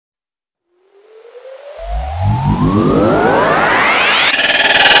Are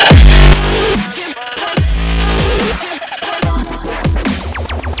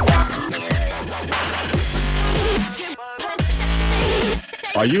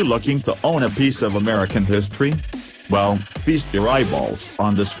you looking to own a piece of American history? Well, feast your eyeballs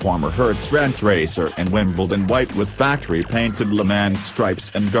on this former Hertz Rent-a-Racer in Wimbledon White with factory-painted LeMans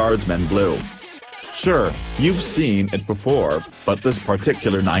stripes and Guardsman Blue. Sure, you've seen it before, but this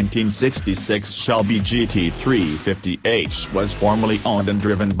particular 1966 Shelby GT350H was formerly owned and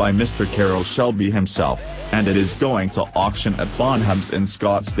driven by Mr. Carroll Shelby himself, and it is going to auction at Bonhams in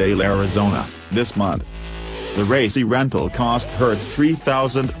Scottsdale, Arizona, this month. The racy rental cost Hertz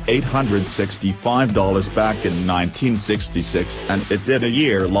 $3,865 back in 1966 and it did a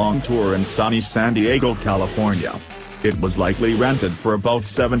year-long tour in sunny San Diego, California. It was likely rented for about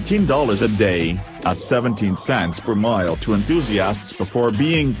 $17 a day, at 17 cents per mile to enthusiasts before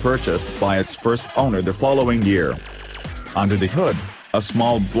being purchased by its first owner the following year. Under the hood, a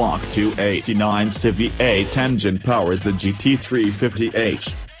small Block 289 V8 engine powers the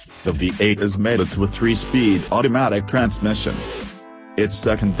GT350H. The V8 is mated to a 3-speed automatic transmission. Its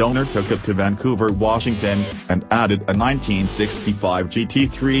second owner took it to Vancouver, Washington, and added a 1965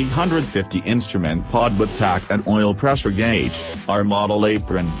 GT350 instrument pod with tach and oil pressure gauge, R model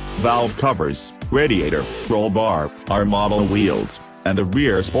apron, valve covers, radiator, roll bar, R model wheels, and a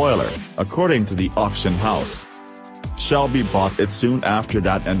rear spoiler, according to the auction house. Shelby bought it soon after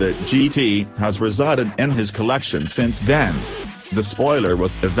that and the GT has resided in his collection since then. The spoiler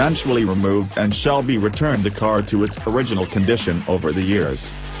was eventually removed and Shelby returned the car to its original condition over the years.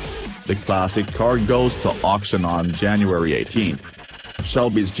 The classic car goes to auction on January 18.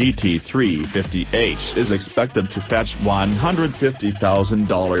 Shelby's GT350H is expected to fetch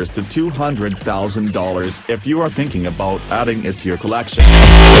 $150,000 to $200,000 if you are thinking about adding it to your collection.